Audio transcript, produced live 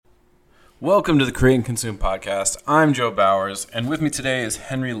Welcome to the Create and Consume podcast. I'm Joe Bowers, and with me today is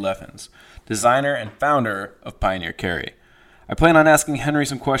Henry Lefens, designer and founder of Pioneer Carry. I plan on asking Henry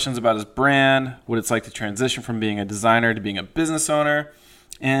some questions about his brand, what it's like to transition from being a designer to being a business owner,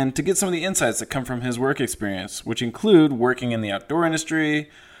 and to get some of the insights that come from his work experience, which include working in the outdoor industry,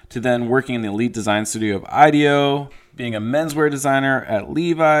 to then working in the elite design studio of IDEO, being a menswear designer at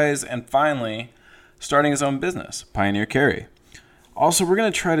Levi's, and finally, starting his own business, Pioneer Carry. Also, we're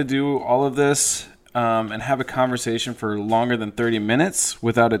going to try to do all of this and have a conversation for longer than 30 minutes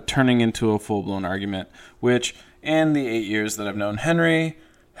without it turning into a full-blown argument, which in the 8 years that I've known Henry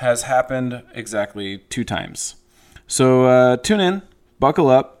has happened exactly 2 times. So tune in, buckle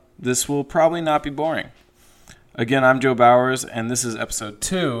up. This will probably not be boring. Again, I'm Joe Bowers, and this is episode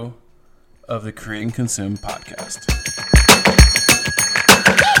 2 of the Create and Consume podcast.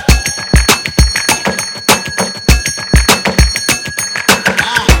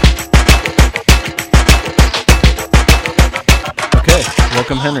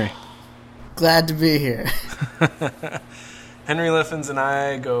 Welcome, Henry. Glad to be here. Henry Lefens and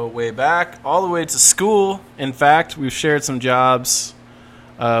I go way back, all the way to school. In fact, we've shared some jobs.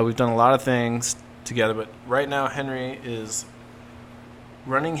 We've done a lot of things together, but right now Henry is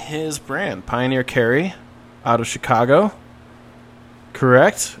running his brand, Pioneer Carry, out of Chicago.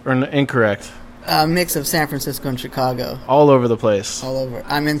 Correct or incorrect? A mix of San Francisco and Chicago. All over the place. All over.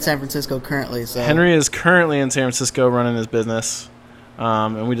 I'm in San Francisco currently. So Henry is currently in San Francisco running his business.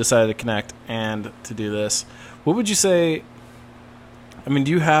 And we decided to connect and to do this. What would you say? I mean, do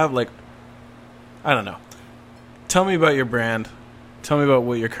you have I don't know. Tell me about your brand. Tell me about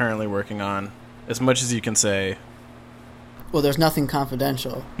what you're currently working on, as much as you can say. Well, there's nothing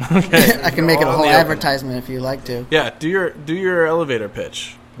confidential. Okay, I can make it a whole advertisement if you like to. Yeah, do your elevator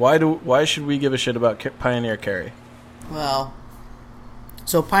pitch. Why should we give a shit about Pioneer Carry? Well,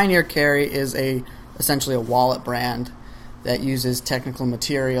 so Pioneer Carry is essentially a wallet brand that uses technical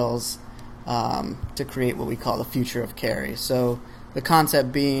materials to create what we call the future of carry. So the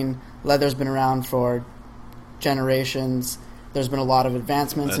concept being leather's been around for generations. There's been a lot of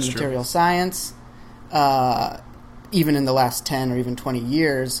advancements in material science. Even in the last 10 or even 20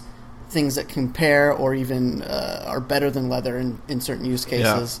 years, things that compare or even are better than leather in certain use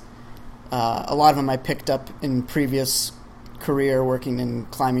cases. Yeah. A lot of them I picked up in previous career working in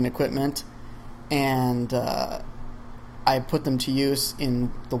climbing equipment, and I put them to use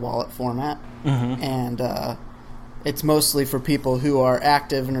in the wallet format. Mm-hmm. And it's mostly for people who are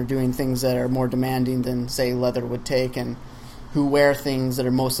active and are doing things that are more demanding than, say, leather would take, and who wear things that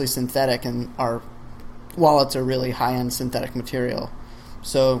are mostly synthetic, and our wallets are really high-end synthetic material.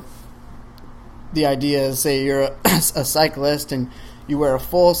 So the idea is, say you're a cyclist and you wear a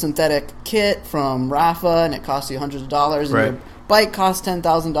full synthetic kit from Rafa and it costs you hundreds of dollars, and right. Your bike costs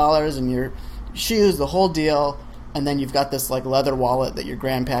 $10,000, and your shoes, the whole deal. And then you've got this leather wallet that your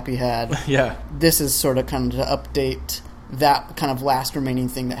grandpappy had. Yeah. This is sort of kind of to update that kind of last remaining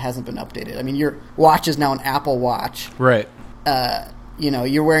thing that hasn't been updated. I mean, your watch is now an Apple Watch. Right.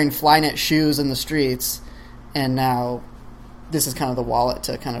 You're wearing Flyknit shoes in the streets, and now this is kind of the wallet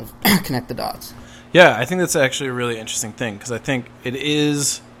to kind of connect the dots. Yeah, I think that's actually a really interesting thing, because I think it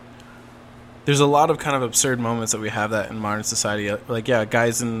is. There's a lot of kind of absurd moments that we have that in modern society.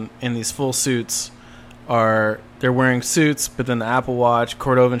 Guys in these full suits they're wearing suits, but then the Apple Watch,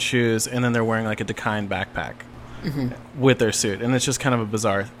 Cordovan shoes, and then they're wearing a Dakine backpack with their suit. And it's just kind of a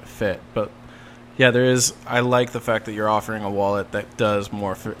bizarre fit. But yeah, I like the fact that you're offering a wallet that does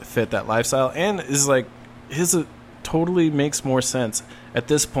more fit that lifestyle, and is totally makes more sense at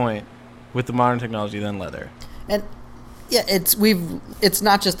this point with the modern technology than leather. And yeah, it's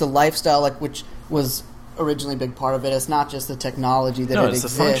not just the lifestyle, which was originally a big part of it. It's not just the technology that it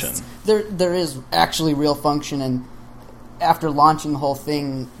exists. The function. There is actually real function, and after launching the whole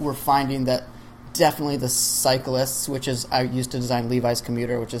thing, we're finding that definitely the cyclists, I used to design Levi's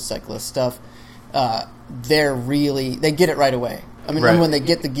commuter, which is cyclist stuff, they get it right away. I mean, right. When they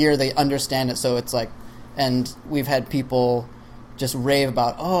get the gear, they understand it. So it's and we've had people just rave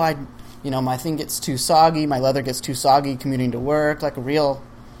about, my thing gets too soggy, my leather gets too soggy commuting to work,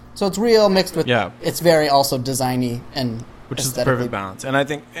 so it's real mixed with, it's very also designy and which is the perfect balance. And I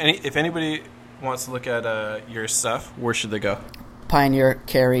think if anybody wants to look at your stuff, where should they go?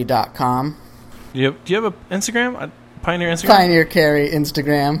 PioneerCarry.com. Do you have an Instagram? Pioneer Instagram? Pioneer Carry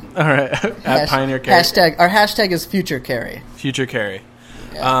Instagram. All right. At Pioneer Carry. Our hashtag is Future Carry. Future Carry.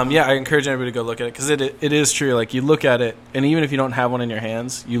 Yeah. I encourage everybody to go look at it, because it is true. You look at it, and even if you don't have one in your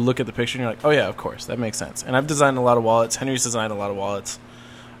hands, you look at the picture and you're like, oh yeah, of course, that makes sense. And I've designed a lot of wallets. Henry's designed a lot of wallets.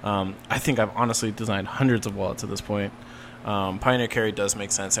 I think I've honestly designed hundreds of wallets at this point. Pioneer Carry does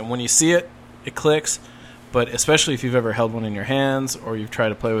make sense. And when you see it, it clicks. But especially if you've ever held one in your hands or you've tried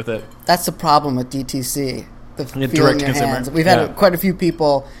to play with it. That's the problem with DTC. The feel direct in your consumer. hands. We've had quite a few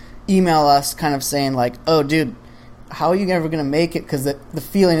people email us kind of saying like, oh, dude, how are you ever going to make it? Because the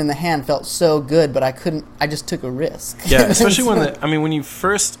feeling in the hand felt so good, but I just took a risk. Yeah, especially when you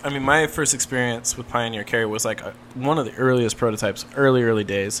first, my first experience with Pioneer Carry was like one of the earliest prototypes, early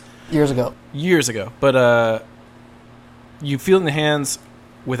days. Years ago. But you feel in the hands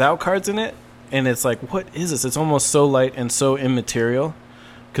without cards in it, and it's like, what is this? It's almost so light and so immaterial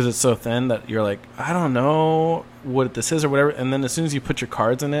because it's so thin that you're like, I don't know what this is or whatever. And then as soon as you put your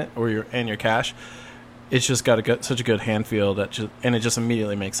cards in it or your cash, it's just got such a good hand feel and it just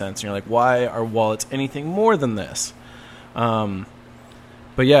immediately makes sense. And you're like, why are wallets anything more than this? But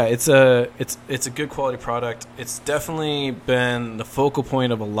yeah, it's a good quality product. It's definitely been the focal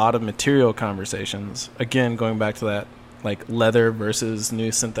point of a lot of material conversations. Again, going back to that, like leather versus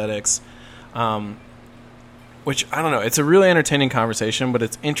new synthetics. Which, I don't know, it's a really entertaining conversation, but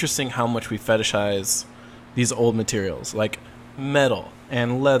it's interesting how much we fetishize these old materials, like metal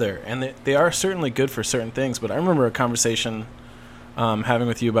and leather. And they are certainly good for certain things, but I remember a conversation having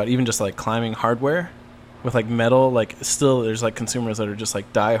with you about even just, like, climbing hardware with, like, metal. Like, still, there's, like, consumers that are just,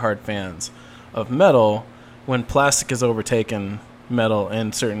 like, diehard fans of metal when plastic has overtaken metal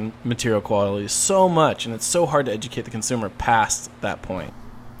and certain material qualities so much, and it's so hard to educate the consumer past that point.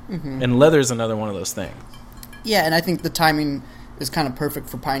 Mm-hmm. And leather is another one of those things. Yeah, and I think the timing is kind of perfect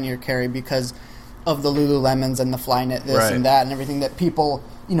for Pioneer Carry because of the Lululemons and the Flyknit this and that and everything that people,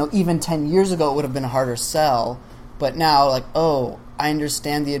 even 10 years ago it would have been a harder sell. But now, like, oh, I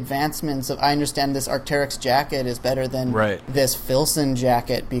understand the advancements. I understand this Arc'teryx jacket is better than this Filson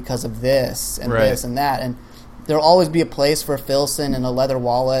jacket because of this and this and that. And there'll always be a place for a Filson and a leather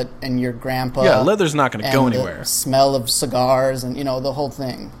wallet and your grandpa. Yeah, leather's not going to go anywhere. The smell of cigars and, the whole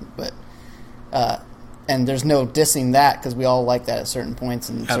thing. But and there's no dissing that because we all like that at certain points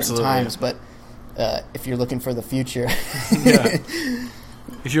and certain times. But if you're looking for the future.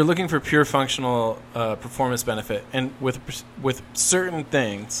 If you're looking for pure functional performance benefit, and with certain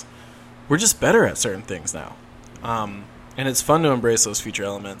things, we're just better at certain things now. And it's fun to embrace those future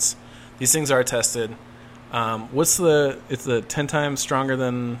elements. These things are tested. It's the 10 times stronger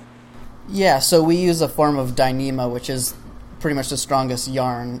than... Yeah, so we use a form of Dyneema, which is pretty much the strongest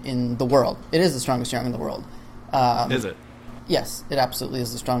yarn in the world. It is the strongest yarn in the world. Is it? Yes, it absolutely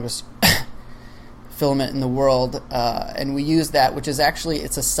is the strongest filament in the world. And we use that, which is actually,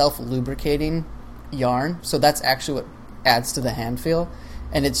 it's a self-lubricating yarn. So that's actually what adds to the hand feel.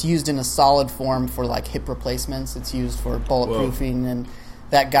 And it's used in a solid form for like hip replacements. It's used for bulletproofing. And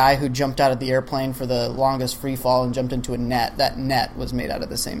that guy who jumped out of the airplane for the longest free fall and jumped into a net, that net was made out of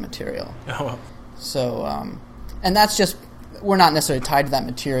the same material. Oh. So, and that's just, we're not necessarily tied to that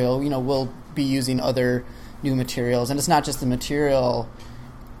material. We'll be using other new materials. And it's not just the material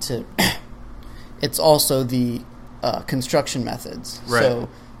it's also the construction methods. Right. So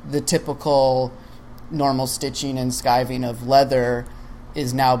the typical normal stitching and skiving of leather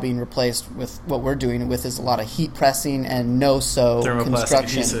is now being replaced with what we're doing with is a lot of heat pressing and no-sew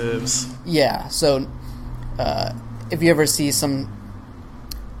construction. Adhesives. Yeah. So if you ever see some,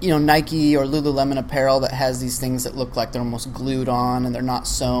 Nike or Lululemon apparel that has these things that look like they're almost glued on and they're not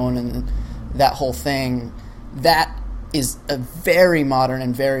sewn and that whole thing, that is a very modern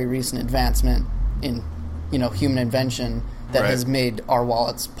and very recent advancement in, human invention that has made our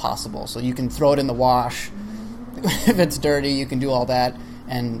wallets possible. So you can throw it in the wash. If it's dirty, you can do all that,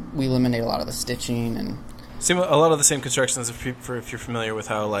 and we eliminate a lot of the stitching and a lot of the same constructions. If you're familiar with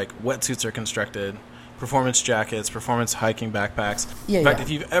how like wetsuits are constructed, performance jackets, performance hiking backpacks. In fact, if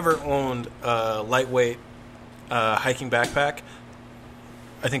you've ever owned a lightweight hiking backpack,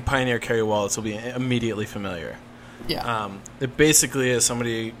 I think Pioneer Carry wallets will be immediately familiar. Yeah. It basically is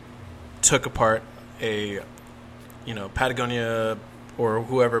somebody took apart a Patagonia or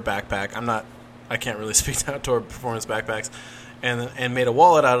whoever backpack. I can't really speak to outdoor performance backpacks, and made a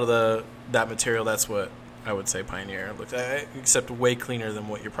wallet out of that material. That's what I would say Pioneer looked at, except way cleaner than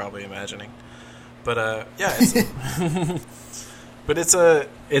what you're probably imagining. But but it's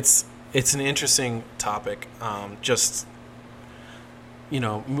an interesting topic.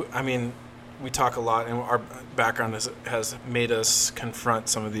 We talk a lot, and our background has made us confront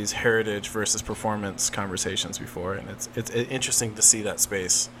some of these heritage versus performance conversations before, and it's interesting to see that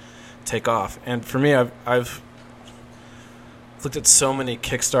space take off. And for me, I've looked at so many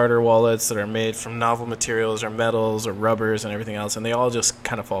Kickstarter wallets that are made from novel materials or metals or rubbers and everything else, and they all just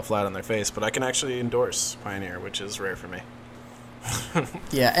kind of fall flat on their face. But I can actually endorse Pioneer, which is rare for me.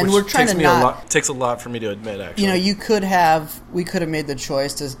 Yeah, and we're trying to not... takes a lot for me to admit, actually. You know, we could have made the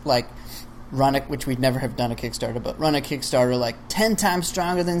choice to, like, which we'd never have done a Kickstarter, but run a Kickstarter like 10 times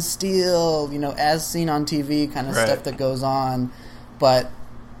stronger than steel, you know, as seen on TV kind of stuff that goes on. But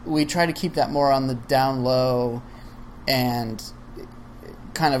we try to keep that more on the down low and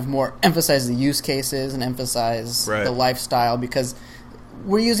kind of more emphasize the use cases and emphasize the lifestyle, because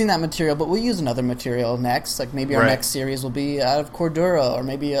we're using that material, but we'll use another material next. Like maybe our next series will be out of Cordura, or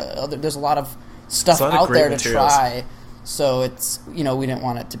maybe there's a lot of stuff out there to try. So it's, you know, we didn't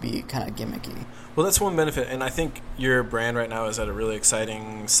want it to be kind of gimmicky. Well, that's one benefit, and I think your brand right now is at a really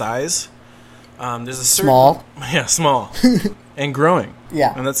exciting size. There's a certain, small, and growing.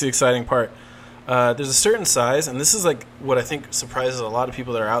 Yeah, and that's the exciting part. There's a certain size, and this is like what I think surprises a lot of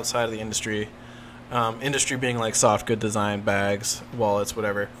people that are outside of the industry. Industry being like soft good design, bags, wallets,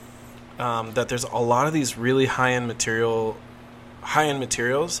 whatever. That there's a lot of these really high-end materials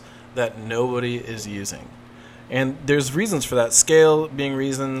that nobody is using. And there's reasons for that. Scale being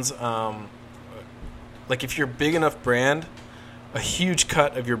reasons. Like if you're a big enough brand, a huge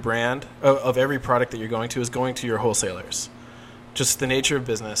cut of your brand, of every product that you're going to, is going to your wholesalers. Just the nature of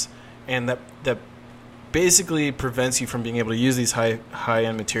business. And that basically prevents you from being able to use these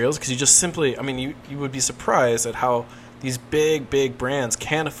high-end materials, because you just simply, I mean, you would be surprised at how these big brands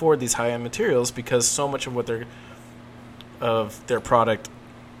can't afford these high-end materials, because so much of their product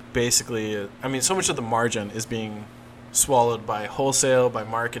basically, I mean, so much of the margin is being swallowed by wholesale, by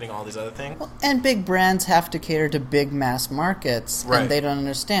marketing, all these other things. Well, and big brands have to cater to big mass markets, and they don't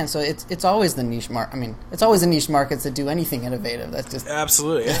understand. So it's always the niche market. I mean, it's always the niche markets that do anything innovative. That's just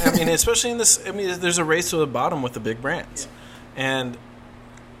absolutely. I mean, especially in this. I mean, there's a race to the bottom with the big brands, and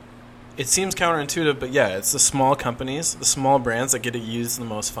it seems counterintuitive, but yeah, it's the small companies, the small brands that get to use the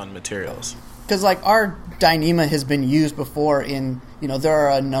most fun materials. Because like our Dyneema has been used before in, you know, there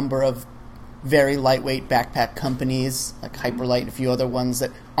are a number of very lightweight backpack companies like Hyperlight and a few other ones that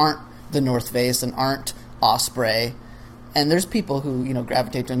aren't the North Face and aren't Osprey, and there's people who, you know,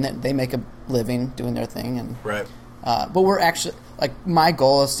 gravitate to it. They make a living doing their thing, and but we're actually, like, my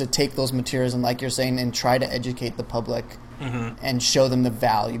goal is to take those materials and, like you're saying, and try to educate the public and show them the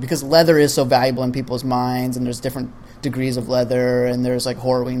value, because leather is so valuable in people's minds, and there's different degrees of leather, and there's like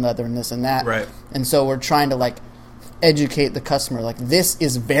Horween leather and this and that, and so we're trying to like educate the customer, like, this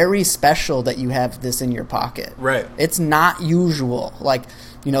is very special that you have this in your pocket. It's not usual. Like,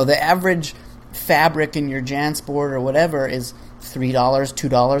 you know, the average fabric in your JanSport or whatever is $3,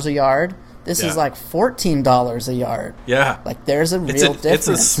 $2 a yard. This is like $14 a yard. Like, there's a real difference. It's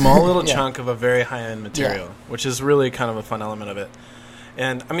a small little chunk of a very high-end material, which is really kind of a fun element of it.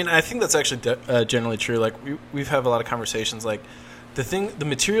 And I mean, I think that's actually generally true. Like, we've had a lot of conversations, like, the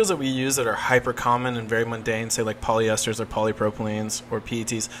materials that we use that are hyper common and very mundane, say like polyesters or polypropylenes or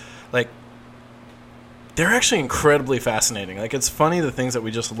PETs, like, they're actually incredibly fascinating. Like, it's funny the things that we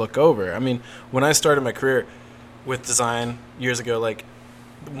just look over. I mean, when I started my career with design years ago, like,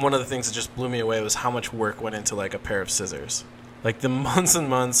 one of the things that just blew me away was how much work went into like a pair of scissors. Like, the months and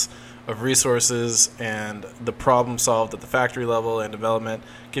months of resources and the problem solved at the factory level and development,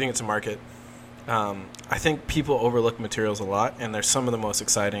 getting it to market. I think people overlook materials a lot, and they're some of the most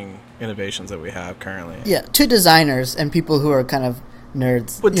exciting innovations that we have currently. Yeah, to designers and people who are kind of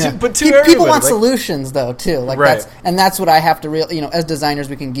nerds. But to people want solutions, though, too. Like, that's what I have to you know, as designers,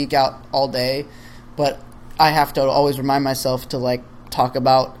 we can geek out all day, but I have to always remind myself to, like, talk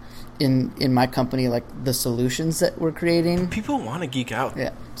about in my company, like, the solutions that we're creating. People want to geek out.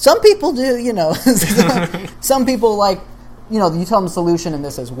 Yeah, some people do. You know, some people, like, you know, you tell them a solution and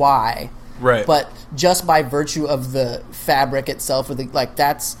this is why. But just by virtue of the fabric itself, or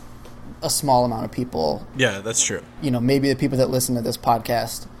that's a small amount of people. Yeah, that's true. You know, maybe the people that listen to this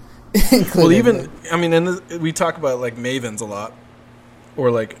podcast. Well, even, I mean, and we talk about, like, mavens a lot,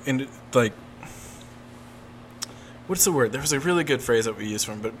 or like what's the word? There was a really good phrase that we use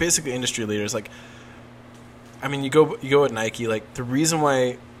from, but basically industry leaders. Like, I mean, you go at Nike. Like, the reason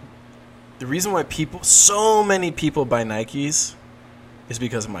why so many people buy Nikes is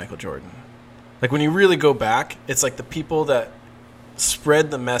because of Michael Jordan. Like, when you really go back, it's like the people that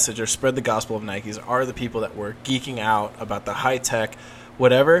spread the message or spread the gospel of Nikes are the people that were geeking out about the high tech,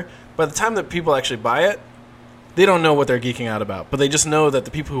 whatever. By the time that people actually buy it, they don't know what they're geeking out about, but they just know that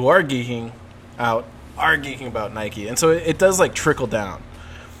the people who are geeking out are geeking about Nike. And so it does, like, trickle down.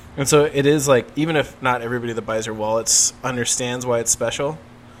 And so it is like, even if not everybody that buys your wallets understands why it's special,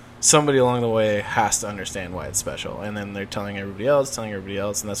 somebody along the way has to understand why it's special, and then they're telling everybody else,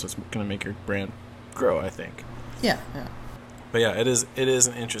 and that's what's going to make your brand grow, I think. Yeah. But yeah, it is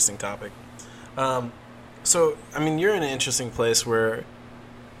an interesting topic. So, I mean, you're in an interesting place where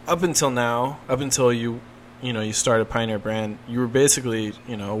up until you started Pioneer Brand, you were basically,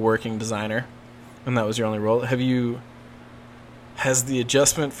 a working designer, and that was your only role. Has the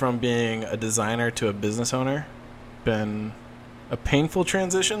adjustment from being a designer to a business owner been a painful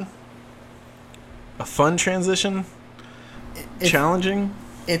transition? A fun transition? Challenging?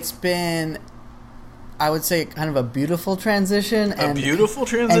 It's been, I would say, kind of a beautiful transition. A beautiful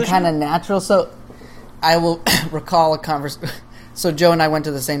transition? And kind of natural. So I will recall a conversation. So Joe and I went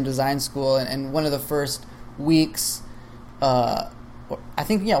to the same design school, and one of the first weeks, one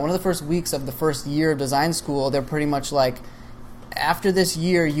of the first weeks of the first year of design school, they're pretty much like, after this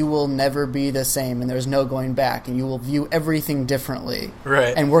year, you will never be the same, and there's no going back, and you will view everything differently.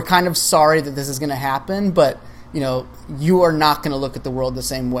 Right. And we're kind of sorry that this is going to happen, but, you are not going to look at the world the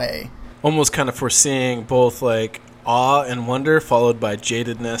same way. Almost kind of foreseeing both, like, awe and wonder followed by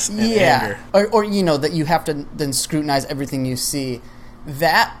jadedness and anger. Or that you have to then scrutinize everything you see.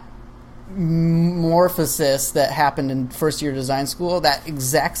 That morphosis that happened in first year design school, that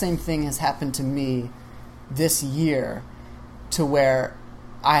exact same thing has happened to me this year, to where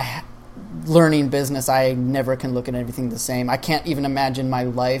learning business, I never can look at everything the same. I can't even imagine my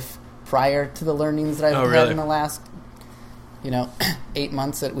life prior to the learnings that I've had in the last 8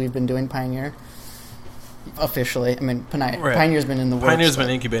 months that we've been doing Pioneer. Officially, I mean, Pioneer's been in the works. Pioneer's been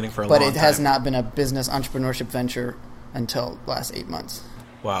incubating for a long time. But it has not been a business entrepreneurship venture until the last 8 months.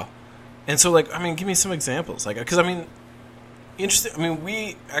 Wow. And so, give me some examples. Because, interesting.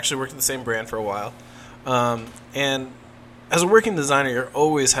 We actually worked at the same brand for a while. And as a working designer, you're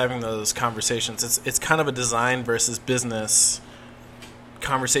always having those conversations. It's kind of a design versus business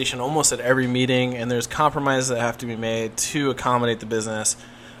conversation almost at every meeting, and there's compromises that have to be made to accommodate the business.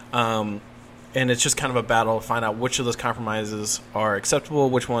 And it's just kind of a battle to find out which of those compromises are acceptable,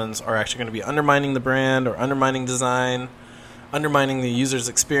 which ones are actually going to be undermining the brand or undermining design, undermining the user's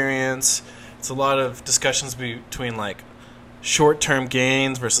experience. It's a lot of discussions between short-term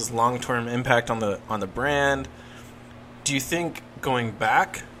gains versus long-term impact on the brand. Do you think going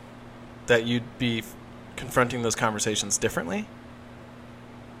back that you'd be confronting those conversations differently?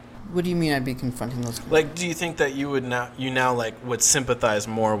 What do you mean I'd be confronting those? Do you think that you would sympathize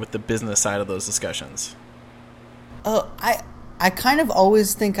more with the business side of those discussions? I kind of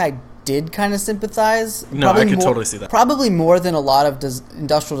always think I did kind of sympathize. No, I could totally see that. Probably more than a lot of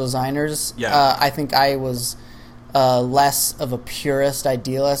industrial designers. Yeah. I think I was less of a purist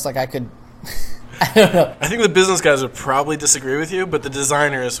idealist. I could... I don't know. I think the business guys would probably disagree with you, but the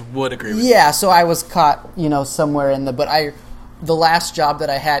designers would agree with you. Yeah, so I was caught, somewhere in the last job that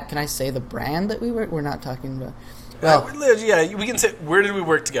I had, can I say the brand that we're not talking about? Well, yeah, we can say, where did we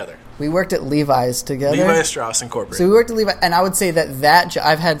work together? We worked at Levi's together. Levi Strauss Incorporated. So we worked at Levi, and I would say that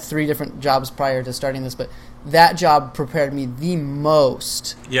I've had 3 different jobs prior to starting this, but that job prepared me the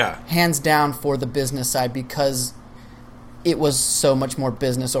most, hands down, for the business side, because it was so much more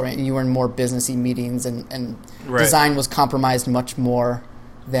business oriented. You were in more businessy meetings, and design was compromised much more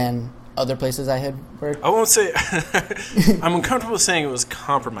than other places I had worked. I won't say I'm uncomfortable saying it was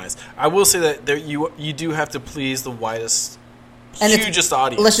compromised. I will say that you do have to please the hugest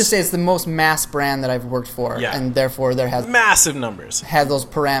audience. Let's just say it's the most mass brand that I've worked for, and therefore there has massive numbers. Had those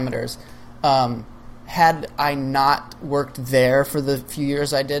parameters. Had I not worked there for the few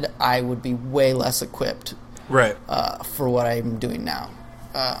years I did, I would be way less equipped. Right. For what I'm doing now.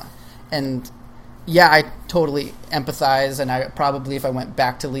 And yeah, I totally empathize, and I probably, if I went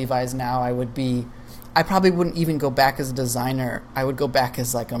back to Levi's now, I probably wouldn't even go back as a designer. I would go back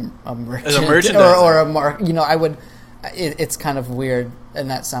as a merchant. As a merchandiser. Or a mark. I would, it's kind of weird, and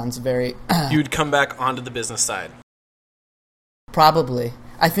that sounds very... You'd come back onto the business side. Probably.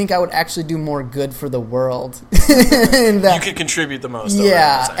 I think I would actually do more good for the world. You could contribute the most.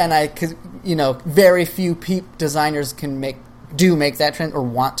 Yeah, and I could, very few designers can make that or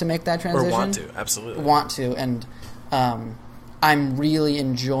want to make that transition. Or want to, absolutely. Want to, and I'm really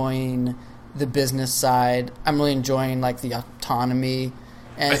enjoying the business side. I'm really enjoying the autonomy.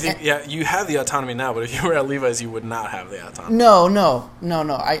 And, I think you have the autonomy now, but if you were at Levi's, you would not have the autonomy. No.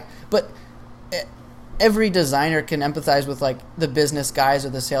 But every designer can empathize with the business guys or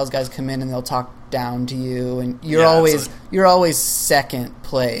the sales guys come in and they'll talk down to you, and you're always second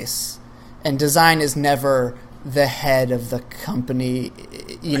place, and design is never the head of the company.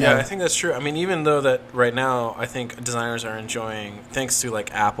 Yeah, I think that's true. I mean, even though that right now I think designers are enjoying, thanks to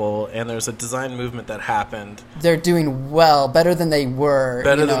Apple, and there's a design movement that happened. They're doing well, better than they were.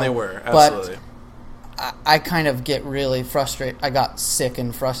 Absolutely. But I kind of get really frustrated. I got sick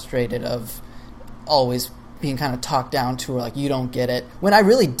and frustrated of always being kind of talked down to, or like, you don't get it, when I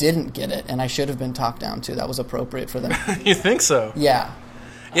really didn't get it, and I should have been talked down to. That was appropriate for them. You think so? Yeah.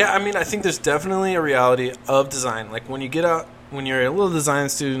 Yeah, I mean, I think there's definitely a reality of design. Like, when you get out, when you're a little design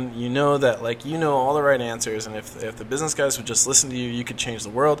student, you know that, like, you know all the right answers, and if the business guys would just listen to you, you could change the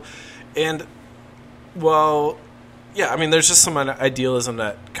world. And, well, yeah, I mean, there's just some idealism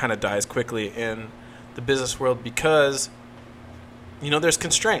that kind of dies quickly in the business world because, you know, there's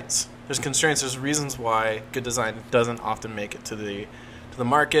constraints. There's reasons why good design doesn't often make it to the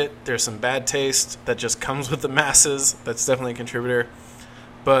market. There's some bad taste that just comes with the masses. That's definitely a contributor.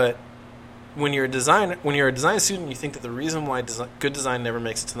 But when you're a design student, you think that the reason why good design never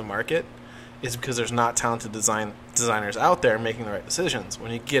makes it to the market is because there's not talented designers out there making the right decisions.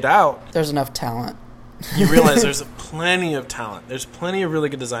 When you get out, There's enough talent. you realize there's plenty of talent. There's plenty of really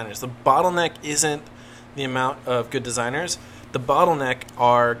good designers. The bottleneck isn't the amount of good designers. The bottleneck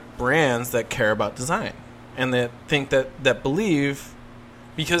are brands that care about design and that think that believe,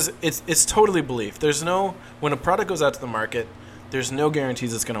 because it's totally belief. There's no, when a product goes out to the market, there's no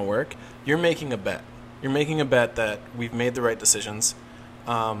guarantees it's going to work. You're making a bet. You're making a bet that we've made the right decisions,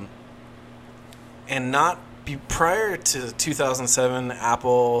 and not be prior to 2007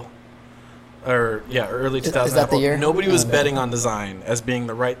 Apple, or early 2000s. Is that Apple, the year? nobody was betting on design as being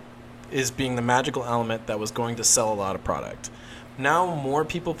the magical element that was going to sell a lot of product. Now more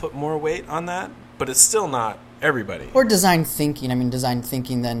people put more weight on that, but it's still not everybody. Or design thinking. I mean, design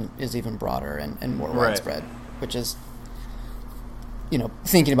thinking then is even broader and more widespread, which is, you know,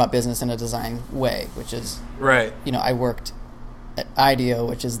 thinking about business in a design way, which is, right. You know, I worked at IDEO,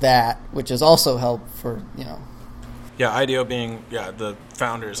 which is also help for, you know. Yeah, IDEO being, the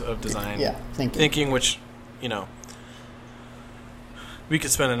founders of design. Yeah, thinking, which, you know, we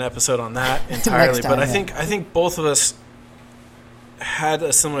could spend an episode on that entirely. Time, but I think both of us had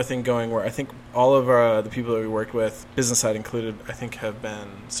a similar thing going where I think all of the people that we worked with, business side included, I think have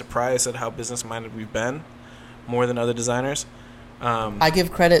been surprised at how business-minded we've been, more than other designers. I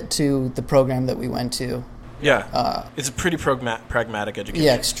give credit to the program that we went to. Yeah, it's a pretty pragmatic education.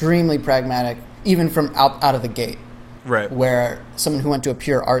 Yeah, extremely pragmatic, even from out of the gate. Right. Where someone who went to a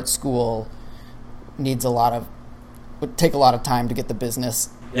pure art school would take a lot of time to get the business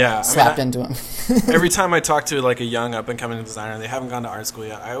slapped into him. Every time I talk to like a young up and coming designer and they haven't gone to art school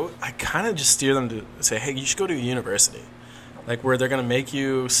yet, I kind of just steer them to say, hey, you should go to a university, like where they're going to make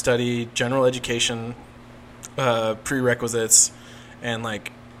you study general education prerequisites and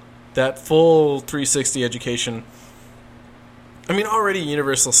like that full 360 education. I mean, already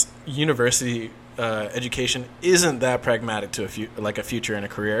university education isn't that pragmatic to a future and a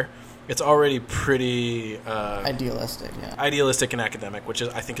career. It's already pretty idealistic, yeah. Idealistic and academic, which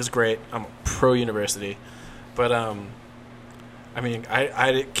I think is great. I'm pro university, but I mean,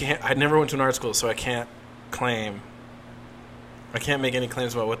 I never went to an art school, so I can't make any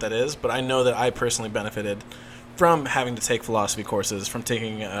claims about what that is. But I know that I personally benefited from having to take philosophy courses, from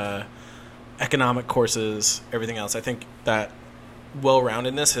taking economic courses, everything else. I think that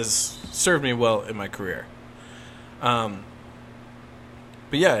well-roundedness has served me well in my career.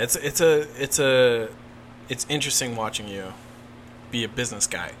 But yeah, it's interesting watching you be a business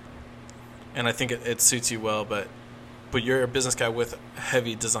guy, and I think it suits you well. But you're a business guy with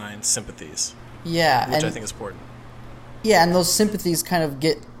heavy design sympathies. Yeah, which I think is important. Yeah, and those sympathies kind of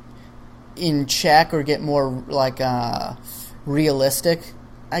get in check or get more like realistic,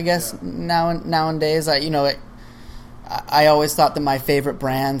 I guess. Yeah. Nowadays, I always thought that my favorite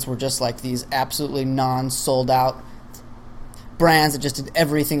brands were just like these absolutely non-sold out brands that just did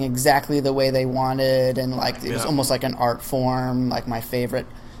everything exactly the way they wanted, and like it was almost like an art form, like my favorite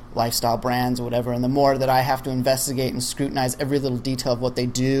lifestyle brands or whatever. And the more that I have to investigate and scrutinize every little detail of what they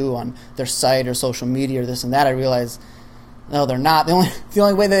do on their site or social media or this and that, I realize no, they're not. The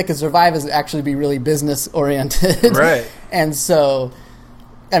only way they can survive is to actually be really business oriented. Right. And so,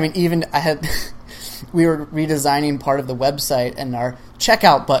 I mean, even we were redesigning part of the website, and our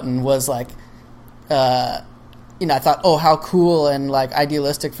checkout button was like, I thought, oh, how cool and like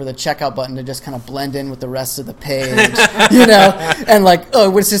idealistic for the checkout button to just kind of blend in with the rest of the page, and like,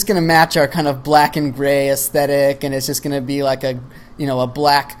 oh, it's just going to match our kind of black and gray aesthetic, and it's just going to be like a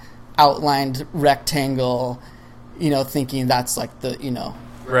black outlined rectangle, thinking that's like the,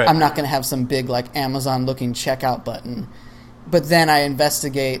 right. I'm not going to have some big like Amazon looking checkout button. But then I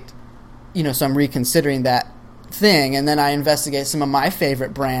investigate, so I'm reconsidering that thing, and then I investigate some of my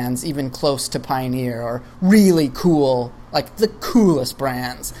favorite brands, even close to Pioneer, or really cool, like the coolest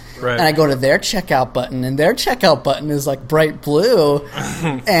brands. Right. And I go to their checkout button, and their checkout button is like bright blue,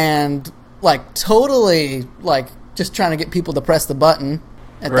 and like totally like just trying to get people to press the button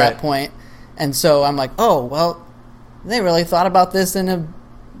at that point. And so I'm like, oh, well, they really thought about this in a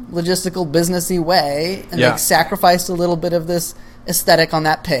logistical, businessy way, and they sacrificed a little bit of this aesthetic on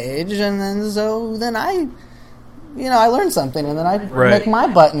that page, and then I learned something, and then I make my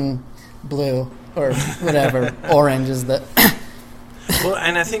button blue or whatever. Orange is the... Well,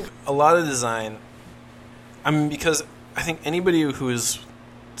 and I think a lot of design, because I think anybody who has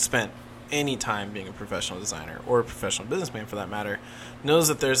spent any time being a professional designer or a professional businessman for that matter knows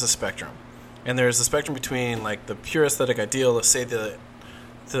that there's a spectrum. And there's a spectrum between like the pure aesthetic ideal, let's say the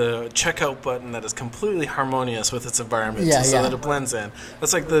checkout button that is completely harmonious with its environment so that it blends in.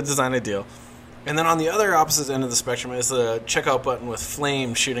 That's like the design ideal. And then on the other opposite end of the spectrum is the checkout button with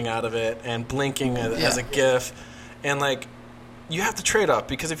flame shooting out of it and blinking as a GIF. And like, you have to trade off,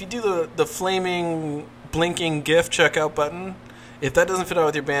 because if you do the flaming, blinking GIF checkout button, if that doesn't fit out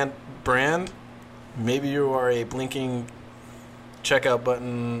with your brand, maybe you are a blinking checkout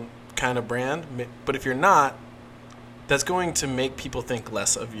button kind of brand. But if you're not, that's going to make people think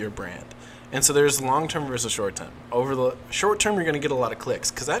less of your brand. And so there's long-term versus short-term. Over the short-term, you're going to get a lot of clicks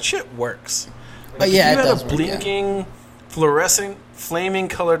because that shit works. Like, if you had a blinking, fluorescent, flaming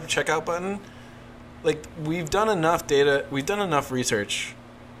colored checkout button, like, we've done enough data, we've done enough research,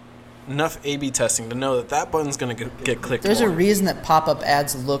 enough A/B testing to know that button's going to get clicked. There's a reason that pop-up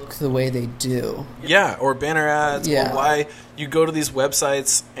ads look the way they do. Yeah, or banner ads, or why you go to these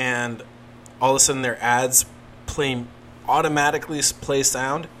websites and all of a sudden their ads automatically play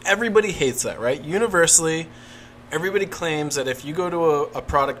sound. Everybody hates that, right? Universally, everybody claims that if you go to a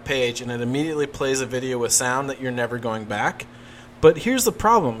product page and it immediately plays a video with sound, that you're never going back. But here's the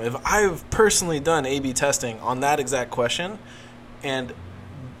problem. If I've personally done A/B testing on that exact question, and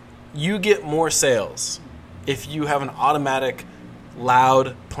you get more sales if you have an automatic,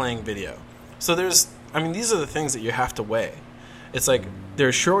 loud playing video. So these are the things that you have to weigh. It's like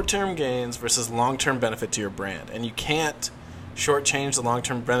there's short-term gains versus long-term benefit to your brand, and you can't shortchange the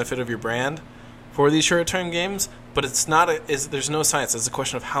long-term benefit of your brand for these short-term gains. But there's no science. It's a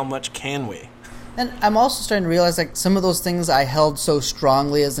question of how much can we. And I'm also starting to realize, like, some of those things I held so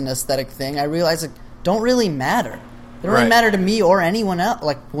strongly as an aesthetic thing, I realize, like, don't really matter. They don't really matter to me or anyone else.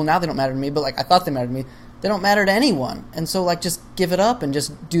 Like, well, now they don't matter to me, but, like, I thought they mattered to me. They don't matter to anyone. And so, like, just give it up and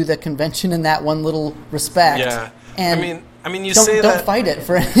just do the convention in that one little respect. Yeah. And don't fight it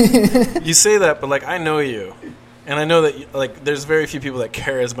for You say that, but, like, I know you. And I know that, like, there's very few people that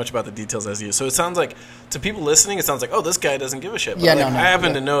care as much about the details as you. So it sounds like, to people listening, it sounds like, oh, this guy doesn't give a shit. But I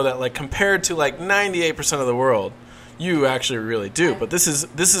happen to know that, like, compared to, like, 98% of the world, you actually really do. But this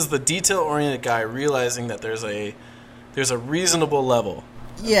is the detail-oriented guy realizing that there's a reasonable level.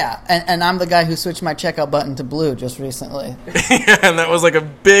 Yeah, and I'm the guy who switched my checkout button to blue just recently. Yeah, and that was like a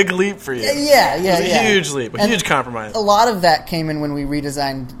big leap for you. Yeah. It was a huge leap, a huge compromise. A lot of that came in when we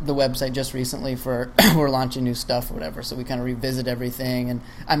redesigned the website just recently for we're launching new stuff or whatever, so we kind of revisit everything, and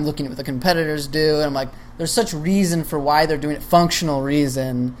I'm looking at what the competitors do, and I'm like, there's such reason for why they're doing it, functional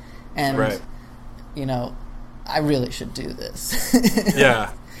reason, and, I really should do this.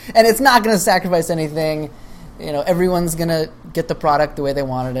 Yeah. And it's not going to sacrifice anything. Everyone's going to get the product the way they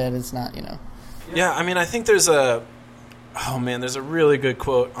wanted it. It's not, Yeah, I think there's a really good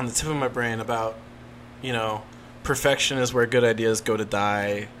quote on the tip of my brain about, perfection is where good ideas go to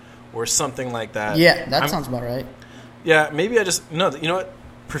die, or something like that. Yeah, that sounds about right. Yeah, maybe you know what?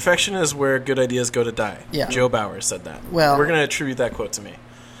 Perfection is where good ideas go to die. Yeah. Joe Bowers said that. Well, we're going to attribute that quote to me.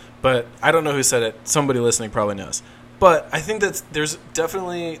 But I don't know who said it. Somebody listening probably knows. But I think that there's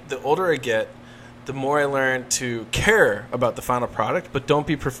definitely, the older I get, the more I learn to care about the final product, but don't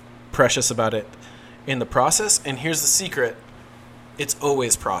be precious about it in the process. And here's the secret. It's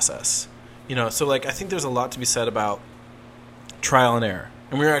always process. So, like, I think there's a lot to be said about trial and error.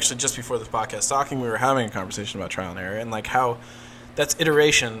 And we were actually, just before this podcast talking, we were having a conversation about trial and error and, like, how that's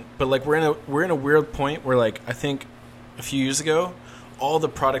iteration. But, like, we're in a weird point where, like, I think a few years ago, all the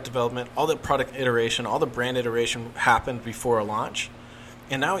product development, all the product iteration, all the brand iteration happened before a launch.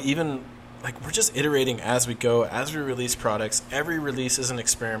 And now even, like, we're just iterating as we go, as we release products. Every release is an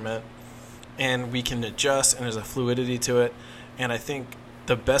experiment, and we can adjust, and there's a fluidity to it. And I think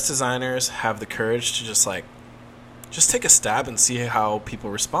the best designers have the courage to just take a stab and see how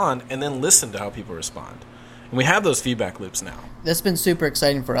people respond, and then listen to how people respond. And we have those feedback loops now. That's been super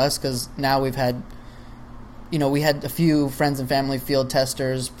exciting for us because now we've had, we had a few friends and family field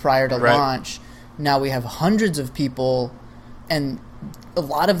testers prior to launch. Now we have hundreds of people, and a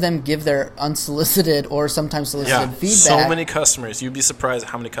lot of them give their unsolicited or sometimes solicited feedback. So many customers. You'd be surprised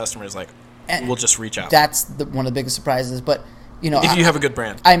at how many customers will just reach out. That's one of the biggest surprises. But if you have a good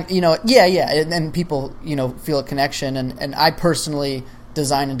brand, and people feel a connection. And I personally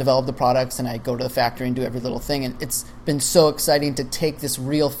design and develop the products, and I go to the factory and do every little thing. And it's been so exciting to take this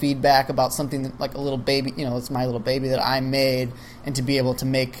real feedback about something that, like a little baby, it's my little baby that I made, and to be able to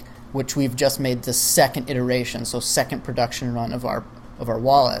make, which we've just made the second iteration, so second production run of our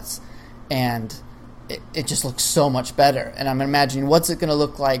wallets, and it just looks so much better. And I'm imagining what's it going to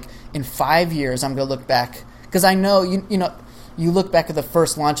look like in 5 years. I'm going to look back, because I know you look back at the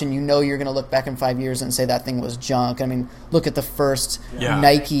first launch and you're going to look back in 5 years and say that thing was junk. I mean, look at the first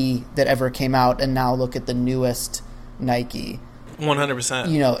Nike that ever came out, and now look at the newest Nike.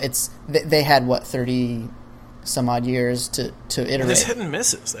 100%. They had 30 some odd years to iterate. And there's hit and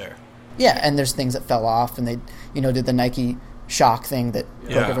misses there. Yeah, and there's things that fell off, and they did the Nike shock thing that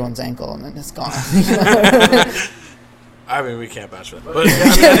broke everyone's ankle, and then it's gone. I mean, we can't vouch for that.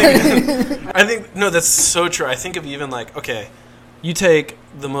 But I think no, that's so true. I think of even like, okay, you take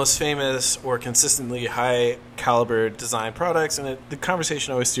the most famous or consistently high caliber design products, and the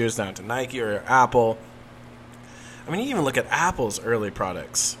conversation always steers down to Nike or Apple. I mean, you even look at Apple's early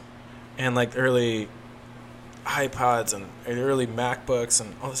products and like early iPods and early MacBooks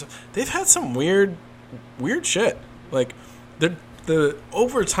and all this stuff. They've had some weird shit. Like the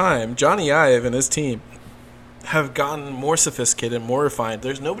over time, Johnny Ive and his team have gotten more sophisticated, more refined.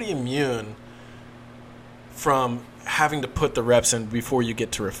 There's nobody immune from having to put the reps in before you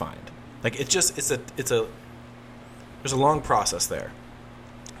get to refined. Like there's a long process there.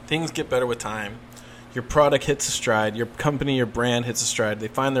 Things get better with time. Your product hits a stride. Your company, your brand hits a stride. They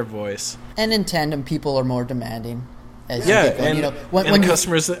find their voice. And in tandem, people are more demanding. When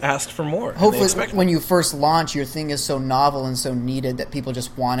customers ask for more. Hopefully, when you first launch, your thing is so novel and so needed that people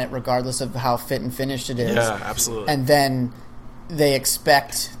just want it regardless of how fit and finished it is. Yeah, absolutely. And then they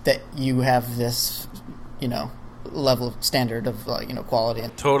expect that you have this, level of standard of quality.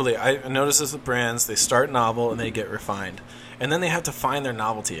 Totally. I notice this with brands. They start novel and they get refined. And then they have to find their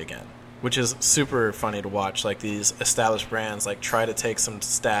novelty again, which is super funny to watch. Like these established brands try to take some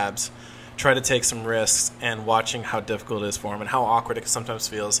stabs, try to take some risks, and watching how difficult it is for them and how awkward it sometimes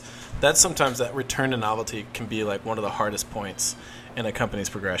feels. Sometimes that return to novelty can be like one of the hardest points in a company's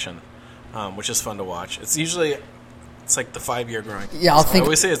progression, which is fun to watch. It's like the 5-year growing. Yeah, I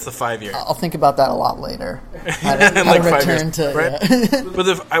always say it's the 5-year. I'll think about that a lot later. How like to 5 return years, to, right? yeah.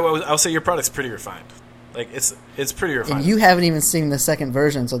 But I'll say your product's pretty refined. Like it's pretty refined. And you haven't even seen the second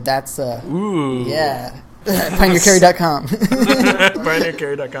version, so that's ooh, yeah. PioneerCarry.com.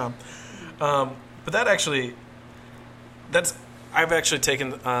 PioneerCarry.com. But I've actually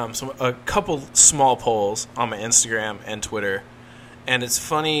taken a couple small polls on my Instagram and Twitter, and it's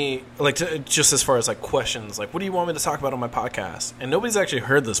funny, just as far as questions, what do you want me to talk about on my podcast? And nobody's actually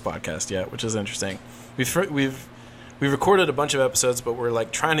heard this podcast yet, which is interesting. We've recorded a bunch of episodes, but we're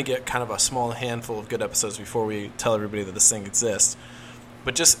trying to get kind of a small handful of good episodes before we tell everybody that this thing exists.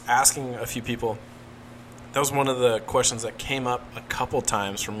 But just asking a few people. That was one of the questions that came up a couple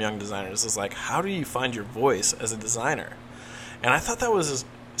times from young designers is how do you find your voice as a designer? And I thought that was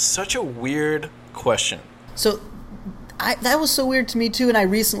such a weird question. So that was so weird to me too, and I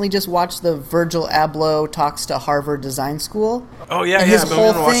recently just watched the Virgil Abloh talks to Harvard Design School. Oh yeah, and yeah. His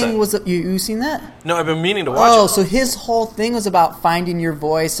whole thing was you seen that? No, I've been meaning to watch it. Oh, so his whole thing was about finding your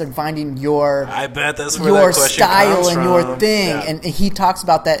voice and finding your I bet that's where that question style comes and from. your thing, Yeah. and he talks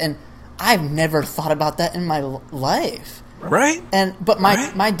about that, and I've never thought about that in my life. Right? But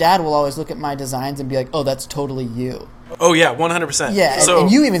my dad will always look at my designs and be like, "Oh, that's totally you." Oh yeah, 100%. Yeah, so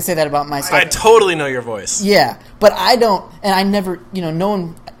and you even say that about my stuff. I totally know your voice. Yeah, but I don't, and I never, no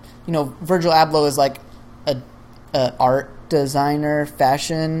one, Virgil Abloh is a art designer,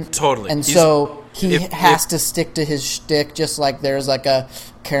 fashion. Totally. And so he has to stick to his shtick, just like there's a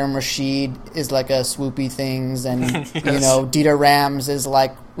Karam Rashid is a swoopy things, and, Yes. Dieter Rams is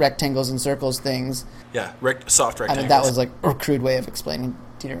rectangles and circles things. Yeah, soft rectangles. I mean, that was a crude way of explaining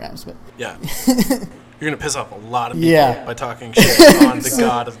Dieter Rams, but. Yeah. You're going to piss off a lot of people by talking shit on the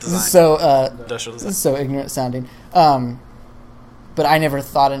god of design. So industrial design. So ignorant sounding. But I never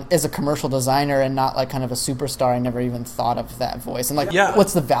thought, as a commercial designer and not kind of a superstar, I never even thought of that voice. And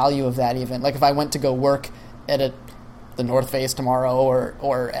what's the value of that even? If I went to go work at the North Face tomorrow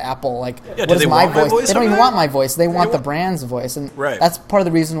or Apple, what is my voice? They don't even want my voice. They want the brand's voice. And that's part of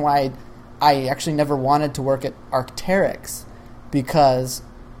the reason why I actually never wanted to work at Arc'teryx, because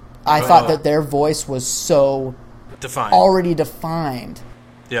I thought that their voice was so already defined.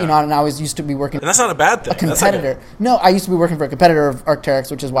 Yeah. And I was used to be working... And that's not a bad thing. A competitor. No, I used to be working for a competitor of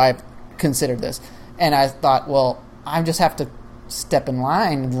Arc'teryx, which is why I considered this. And I thought, well, I just have to step in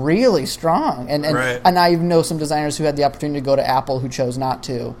line really strong. And I even know some designers who had the opportunity to go to Apple who chose not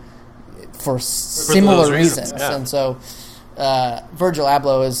to for similar reasons. Yeah. And so... Virgil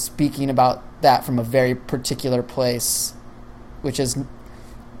Abloh is speaking about that from a very particular place, which is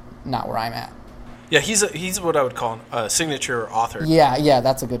not where I'm at. Yeah, he's what I would call a signature author. Yeah,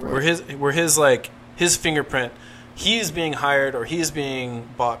 that's a good word. Where his fingerprint, he is being hired or he is being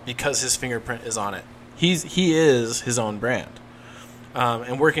bought because his fingerprint is on it. He is his own brand.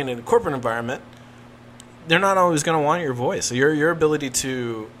 And working in a corporate environment, they're not always going to want your voice. So your ability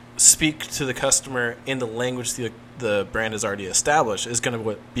to speak to the customer in the language the brand is already established is going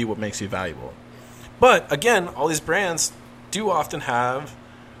to be what makes you valuable. But again, all these brands do often have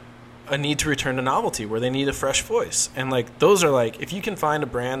a need to return to novelty where they need a fresh voice. And like those are like, if you can find a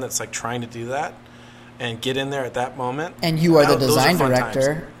brand that's like trying to do that and get in there at that moment. And you are the design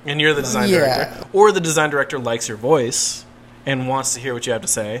director. And you're the design director. Or the design director likes your voice and wants to hear what you have to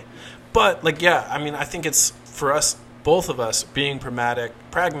say. But like, yeah, I mean, I think it's for us, both of us being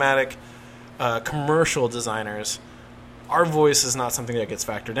pragmatic, commercial designers, our voice is not something that gets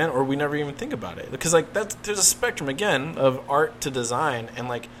factored in, or we never even think about it. Because like there's a spectrum again of art to design, and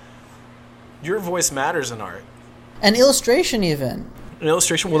like your voice matters in art. And illustration even. An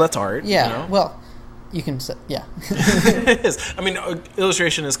illustration, well, that's art. Yeah. You know? Well, you can say, yeah. It is. I mean,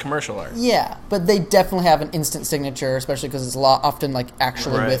 illustration is commercial art. Yeah, but they definitely have an instant signature, especially because it's often like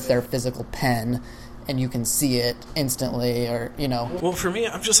actually with their physical pen, and you can see it instantly, or you know. Well, for me,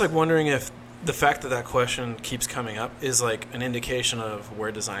 I'm just like wondering if the fact that question keeps coming up is like an indication of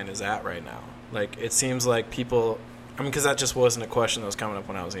where design is at right now. Like it seems like people, I mean, because that just wasn't a question that was coming up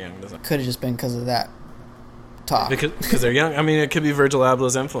when I was a young designer. Could have just been because of that talk. Because they're young. I mean, it could be Virgil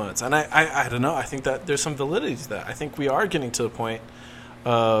Abloh's influence, and I don't know. I think that there's some validity to that. I think we are getting to the point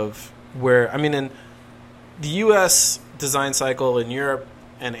of where, I mean, in the U.S. design cycle in Europe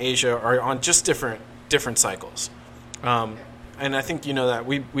and Asia are on just different cycles, and I think you know that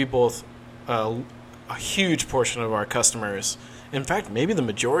we both. A huge portion of our customers, in fact, maybe the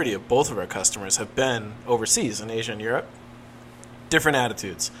majority of both of our customers have been overseas in Asia and Europe. Different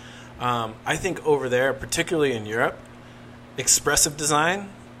attitudes. I think over there, particularly in Europe, expressive design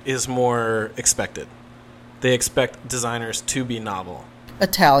is more expected. They expect designers to be novel.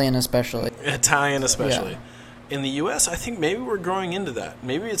 Italian especially. Yeah. In the U.S., I think maybe we're growing into that.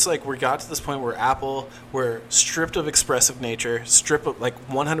 Maybe it's like we got to this point where Apple, we're stripped of expressive nature, stripped of like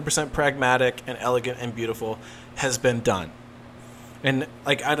 100% pragmatic and elegant and beautiful has been done. And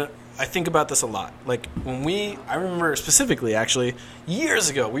like I think about this a lot. Like I remember specifically actually years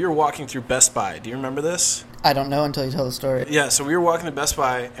ago, we were walking through Best Buy. Do you remember this? I don't know until you tell the story. Yeah, so we were walking to Best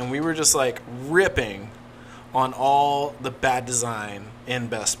Buy and we were just like ripping on all the bad design in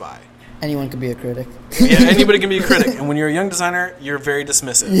Best Buy. Anyone can be a critic. Yeah, anybody can be a critic. And when you're a young designer, you're very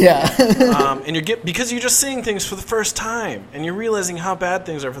dismissive. Yeah. And because you're just seeing things for the first time, and you're realizing how bad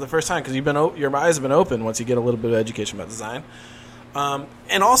things are for the first time because your eyes have been open once you get a little bit of education about design.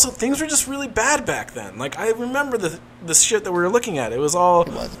 And also, things were just really bad back then. Like I remember the shit that we were looking at. It was all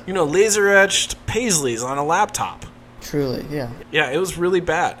laser etched paisleys on a laptop. Truly, yeah. Yeah, it was really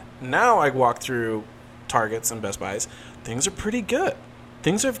bad. Now I walk through Targets and Best Buys. Things are pretty good.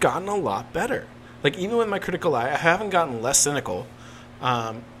 Things have gotten a lot better. Like, even with my critical eye, I haven't gotten less cynical.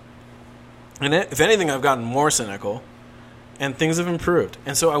 And if anything, I've gotten more cynical. And things have improved.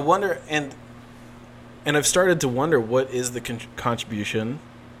 And so I wonder, and I've started to wonder what is the contribution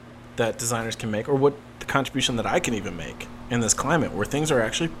that designers can make, or what the contribution that I can even make in this climate where things are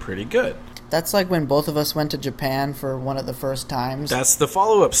actually pretty good. That's like when both of us went to Japan for one of the first times. That's the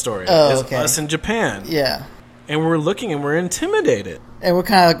follow-up story. Us in Japan. Yeah. And we're looking and we're intimidated. And we're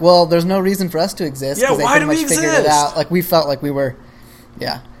kind of like, well, there's no reason for us to exist. Yeah, why do we exist? Figured it out. Like, we felt like we were,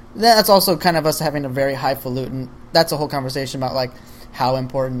 yeah. That's also kind of us having a very highfalutin, that's a whole conversation about, like, how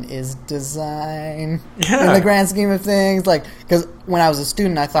important is design in the grand scheme of things. Like, because when I was a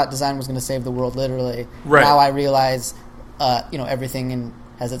student, I thought design was going to save the world, literally. Right. Now I realize, everything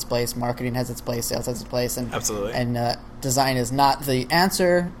has its place. Marketing has its place. Sales has its place. And, absolutely. And design is not the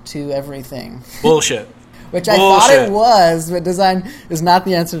answer to everything. Bullshit. Which I thought it was, but design is not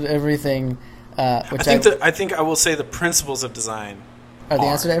the answer to everything. I think I will say the principles of design are the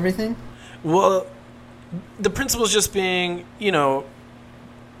answer to everything? Well, the principles just being, the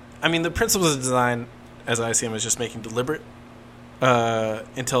principles of design, as I see them, is just making deliberate,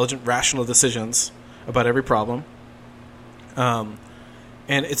 intelligent, rational decisions about every problem. And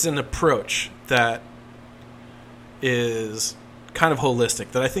it's an approach that is kind of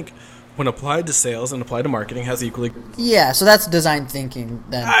holistic, that I think when applied to sales and applied to marketing has equally... Yeah, so that's design thinking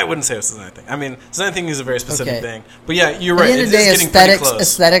then. I wouldn't say it's design thinking. I mean, design thinking is a very specific thing. But yeah, you're right. At the end of the day,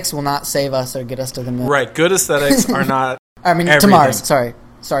 aesthetics will not save us or get us to the moon. Right, good aesthetics are not to Mars. Sorry,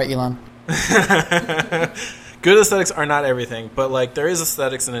 Elon. good aesthetics are not everything, but like there is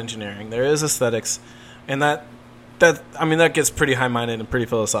aesthetics in engineering. There is aesthetics, and that gets pretty high-minded and pretty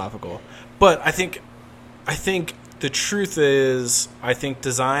philosophical. But I think the truth is, I think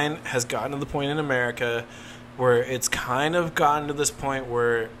design has gotten to the point in America where it's kind of gotten to this point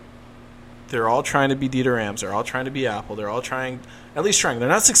where they're all trying to be Dieter Rams. They're all trying to be Apple. They're all trying. They're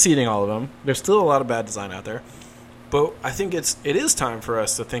not succeeding, all of them. There's still a lot of bad design out there. But I think it is time for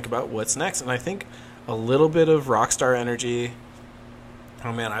us to think about what's next. And I think a little bit of rockstar energy.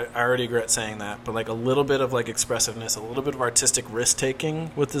 Oh man, I already regret saying that. But like a little bit of like expressiveness, a little bit of artistic risk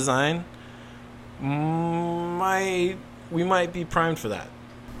taking with design. We might be primed for that.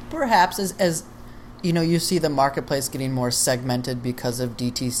 Perhaps as you know, you see the marketplace getting more segmented because of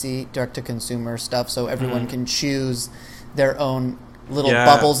DTC, direct to consumer stuff, so everyone can choose their own little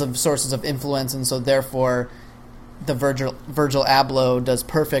bubbles of sources of influence, and so therefore the Virgil Abloh does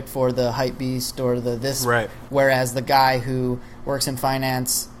perfect for the hypebeast or the this, right. Whereas the guy who works in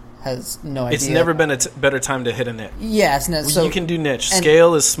finance has no idea. It's never been a better time to hit a niche. Yes, so you can do niche.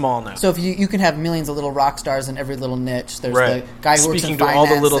 Scale is small now. So if you can have millions of little rock stars in every little niche. There's right. the guy who works in Speaking to finance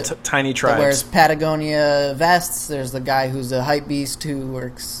all the little tiny tribes. That wears Patagonia vests. There's the guy who's a hype beast who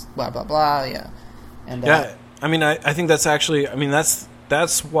works blah blah blah. Yeah, and I mean, I think that's actually. I mean,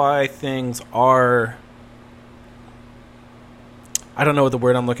 that's why things are. I don't know what the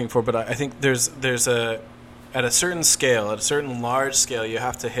word I'm looking for, but I think there's at a certain scale, at a certain large scale, you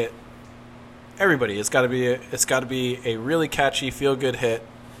have to hit everybody. It's got to be a really catchy, feel good hit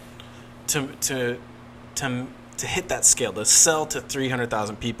to hit that scale, to sell to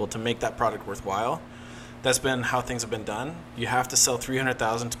 300,000 people, to make that product worthwhile. That's been how things have been done. You have to sell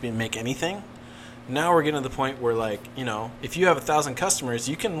 300,000 to make anything. Now we're getting to the point where, like, you know, if you have 1,000 customers,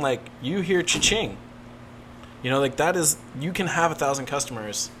 you can, like, you hear cha-ching. You know, like that is, you can have 1,000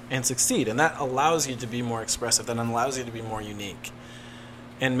 customers and succeed, and that allows you to be more expressive. That allows you to be more unique.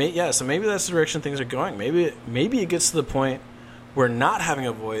 And so maybe that's the direction things are going. Maybe it gets to the point where not having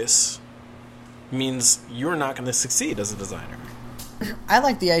a voice means you're not going to succeed as a designer. I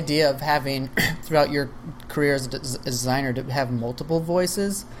like the idea of having throughout your career as a designer to have multiple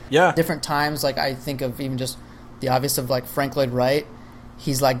voices. Yeah. Different times, like I think of even just the obvious of like Frank Lloyd Wright.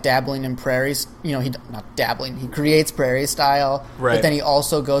 He's like dabbling in prairies, you know, he creates prairie style, right. But then he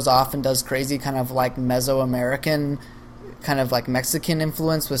also goes off and does crazy kind of like Mesoamerican, kind of like Mexican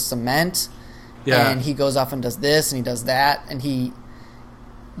influence with cement. Yeah. And he goes off and does this and he does that, and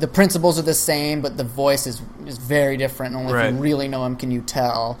the principles are the same, but the voice is very different. Only right. if you really know him can you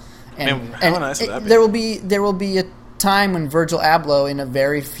tell. And, how nice would that be? There will be a time when Virgil Abloh, in a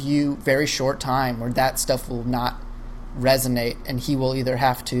very short time, where that stuff will not resonate, and he will either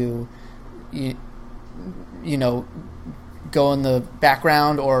have to you know, go in the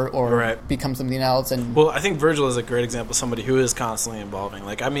background or right. become something else. And well, I think Virgil is a great example of somebody who is constantly evolving.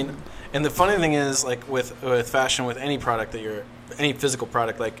 Like, I mean, and the funny thing is, like with fashion, with any product any physical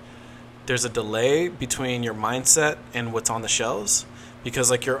product, like there's a delay between your mindset and what's on the shelves, because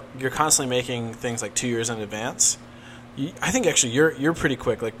like you're constantly making things like 2 years in advance. I think actually you're pretty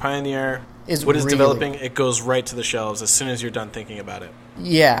quick. Like Pioneer, what is developing, it goes right to the shelves as soon as you're done thinking about it.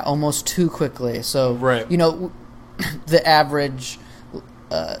 Yeah, almost too quickly. So right. You know, the average,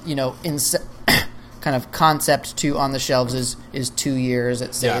 you know, kind of concept to on the shelves is 2 years.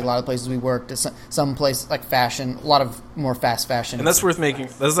 At say a lot of places we worked, some place like fashion, a lot of more fast fashion, and that's worth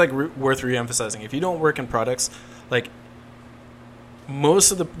re-emphasizing. If you don't work in products, like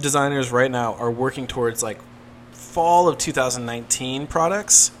most of the designers right now are working towards like fall of 2019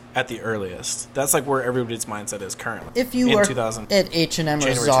 products at the earliest. That's like where everybody's mindset is currently. If you work at H&M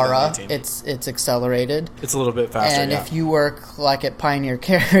or Zara, it's accelerated. It's a little bit faster. And if you work like at Pioneer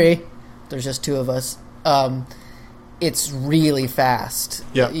Carry, there's just two of us. It's really fast.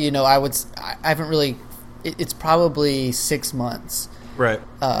 Yeah. You know, I haven't really. It's probably 6 months. Right.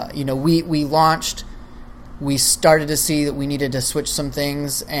 You know, we launched. We started to see that we needed to switch some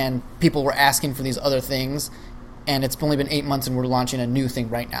things, and people were asking for these other things. And it's only been 8 months, and we're launching a new thing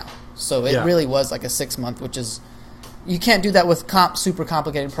right now. So it really was like a 6 month, which is, you can't do that with super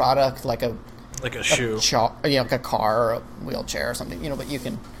complicated product like a shoe, like a car or a wheelchair or something. You know, but you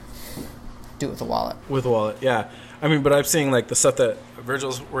can do it with a wallet. With a wallet, yeah. I mean, but I'm seeing like the stuff that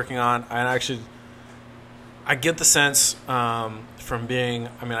Virgil's working on, and I get the sense from being.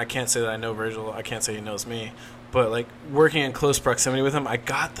 I mean, I can't say that I know Virgil. I can't say he knows me, but like working in close proximity with him, I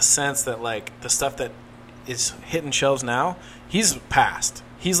got the sense that like the stuff that is hitting shelves now, he's past.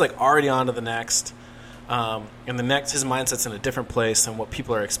 He's like already on to the next, and his mindset's in a different place than what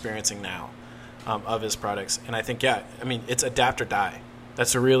people are experiencing now of his products. And I think, I mean, it's adapt or die.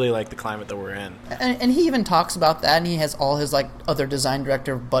 That's really like the climate that we're in. And he even talks about that, and he has all his like other design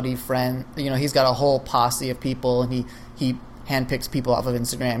director buddy friend. He's got a whole posse of people, and he handpicks people off of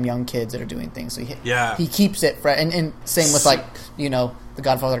Instagram, young kids that are doing things. So he keeps it fresh. And same with like the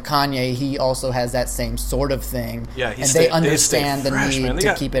Godfather Kanye. He also has that same sort of thing. Yeah, they understand the need to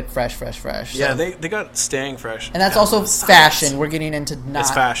got, keep it fresh. Yeah, so. they got staying fresh. And that's also fashion. We're getting into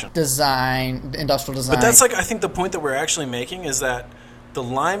it's fashion design, industrial design. But that's like I think the point that we're actually making is that the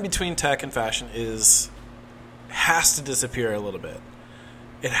line between tech and fashion has to disappear a little bit.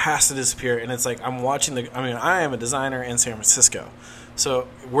 It has to disappear, and it's like I am a designer in San Francisco, so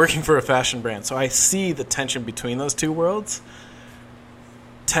working for a fashion brand. So I see the tension between those two worlds.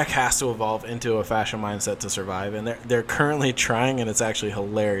 Tech has to evolve into a fashion mindset to survive, and they're currently trying, and it's actually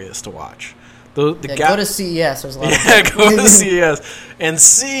hilarious to watch. Go to CES. There's a lot of go to CES and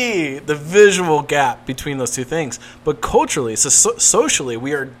see the visual gap between those two things. But culturally, socially,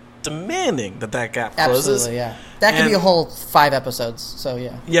 we are demanding that gap closes. Absolutely, yeah. That could be a whole 5 episodes. So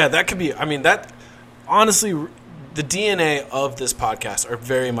yeah. Yeah, that could be. I mean, that honestly, the DNA of this podcast are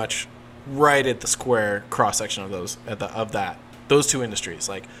very much right at the square cross section of those two industries.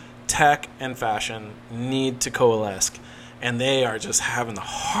 Like tech and fashion need to coalesce. And they are just having the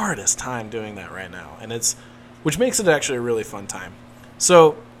hardest time doing that right now. And which makes it actually a really fun time.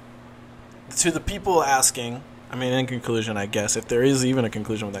 So, to the people asking, in conclusion, I guess, if there is even a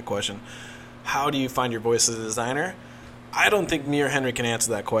conclusion with that question, how do you find your voice as a designer? I don't think me or Henry can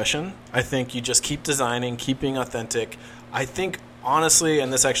answer that question. I think you just keep designing, keep being authentic. I think, honestly,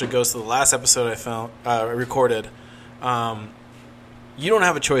 and this actually goes to the last episode I recorded, you don't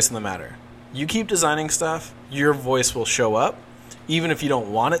have a choice in the matter. You keep designing stuff, your voice will show up, even if you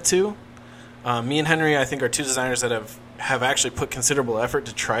don't want it to. Me and Henry, I think, are two designers that have actually put considerable effort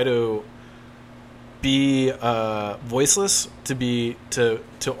to try to be voiceless, to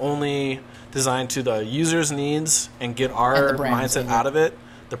only design to the user's needs and get our mindset out of it,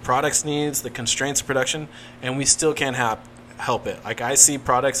 the product's needs, the constraints of production, and we still can't help it. Like, I see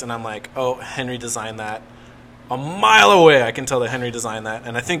products and I'm like, oh, Henry designed that. A mile away, I can tell that Henry designed that,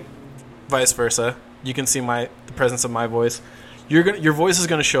 and I think vice versa. You can see the presence of my voice. Your voice is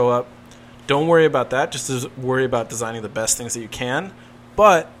going to show up. Don't worry about that. Just worry about designing the best things that you can.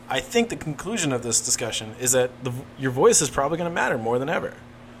 But I think the conclusion of this discussion is that your voice is probably going to matter more than ever.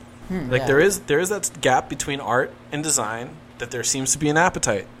 There is that gap between art and design that there seems to be an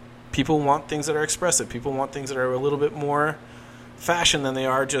appetite. People want things that are expressive. People want things that are a little bit more fashion than they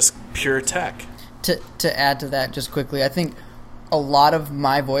are just pure tech. To add to that just quickly, I think a lot of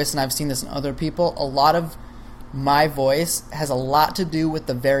my voice, and I've seen this in other people, a lot of my voice has a lot to do with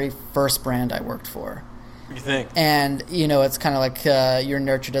the very first brand I worked for. What do you think? And, it's kind of like you're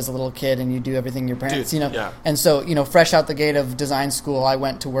nurtured as a little kid and you do everything your parents, Yeah. And so, fresh out the gate of design school, I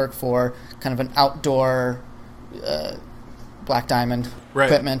went to work for kind of an outdoor Black Diamond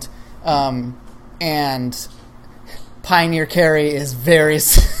equipment. And Pioneer Carry is very...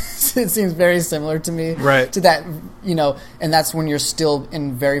 it seems very similar to me, to that, and that's when you're still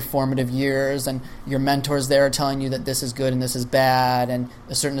in very formative years and your mentors there are telling you that this is good and this is bad and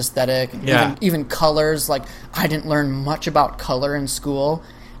a certain aesthetic, even colors. Like, I didn't learn much about color in school,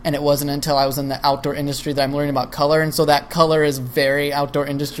 and it wasn't until I was in the outdoor industry that I'm learning about color, and so that color is very outdoor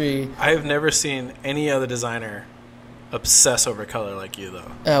industry. I've never seen any other designer obsess over color like you,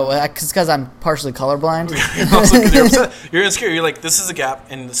 though. Oh, well, it's because I'm partially colorblind. You're insecure. You're like, this is a gap,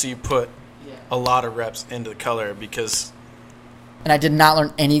 and so you put a lot of reps into the color because. And I did not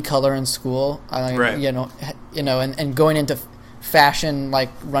learn any color in school. And going into fashion,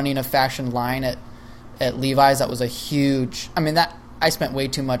 like running a fashion line at Levi's, that was a huge. That I spent way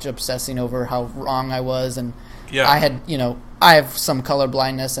too much obsessing over how wrong I was, and I had, I have some color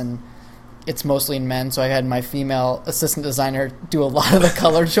blindness and. It's mostly in men, so I had my female assistant designer do a lot of the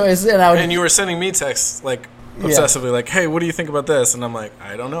color choice. And you were sending me texts, like, obsessively, like, hey, what do you think about this? And I'm like,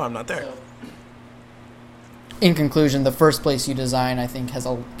 I don't know, I'm not there. In conclusion, the first place you design, I think,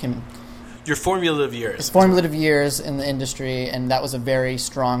 your formative years. It's formative years in the industry, and that was a very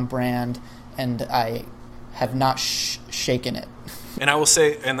strong brand, and I have not shaken it. And I will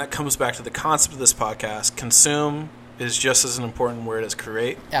say, and that comes back to the concept of this podcast, consume is just as an important word as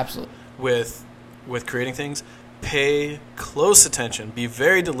create. Absolutely. With creating things, pay close attention, be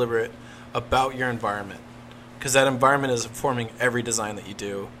very deliberate about your environment, because that environment is informing every design that you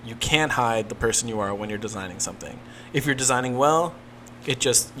do. You can't hide the person you are when you're designing something. If you're designing well,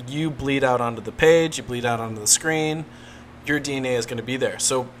 you bleed out onto the page, you bleed out onto the screen, your DNA is going to be there.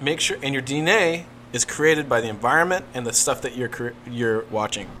 So make sure, and your DNA is created by the environment and the stuff that you're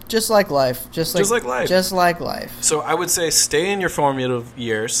watching. Just like life. Just like life. Just like life. So I would say stay in your formative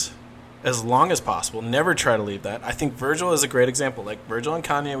years as long as possible. Never try to leave that. I think Virgil is a great example. Like Virgil and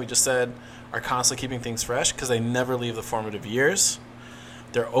Kanye, we just said, are constantly keeping things fresh because they never leave the formative years.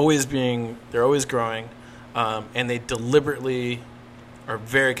 They're always growing, and they deliberately are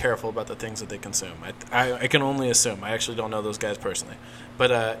very careful about the things that they consume. I can only assume. I actually don't know those guys personally.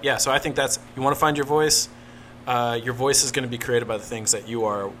 But, so I think you want to find your voice. Your voice is going to be created by the things that you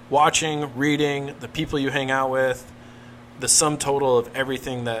are watching, reading, the people you hang out with, the sum total of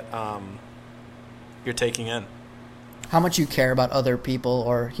everything that you're taking in. How much you care about other people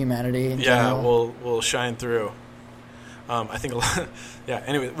or humanity in general. will shine through. I think a lot. Yeah.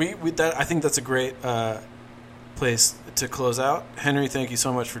 Anyway, I think that's a great place to close out. Henry, thank you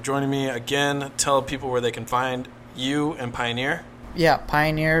so much for joining me again. Tell people where they can find you and Pioneer. Yeah,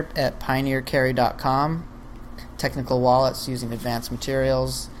 Pioneer at pioneercarry.com. Technical wallets using advanced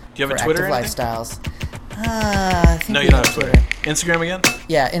materials. Do you have for a Twitter? Active lifestyles. I think no, you don't have Twitter. Instagram again?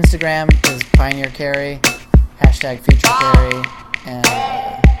 Yeah, Instagram is Pioneer Carry. Hashtag Future Carry. And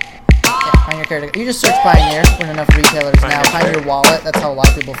Pioneer Carry. You just search Pioneer. We're in enough retailers now. Pioneer Wallet. That's how a lot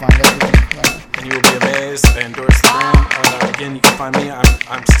of people find us. And you will be amazed. I endorse the brand. Again, you can find me.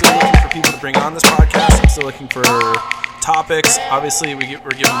 I'm still looking for people to bring on this podcast. I'm still looking for topics. Obviously, we're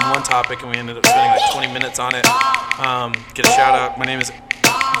given one topic, and we ended up spending like 20 minutes on it. Get a shout out. My name is.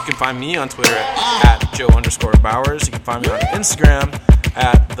 You can find me on Twitter at Joe_Bowers. You can find me on Instagram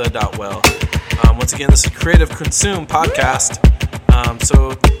at the.well. Once again, this is Creative Consume Podcast.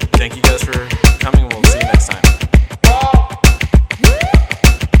 So thank you guys for coming. We'll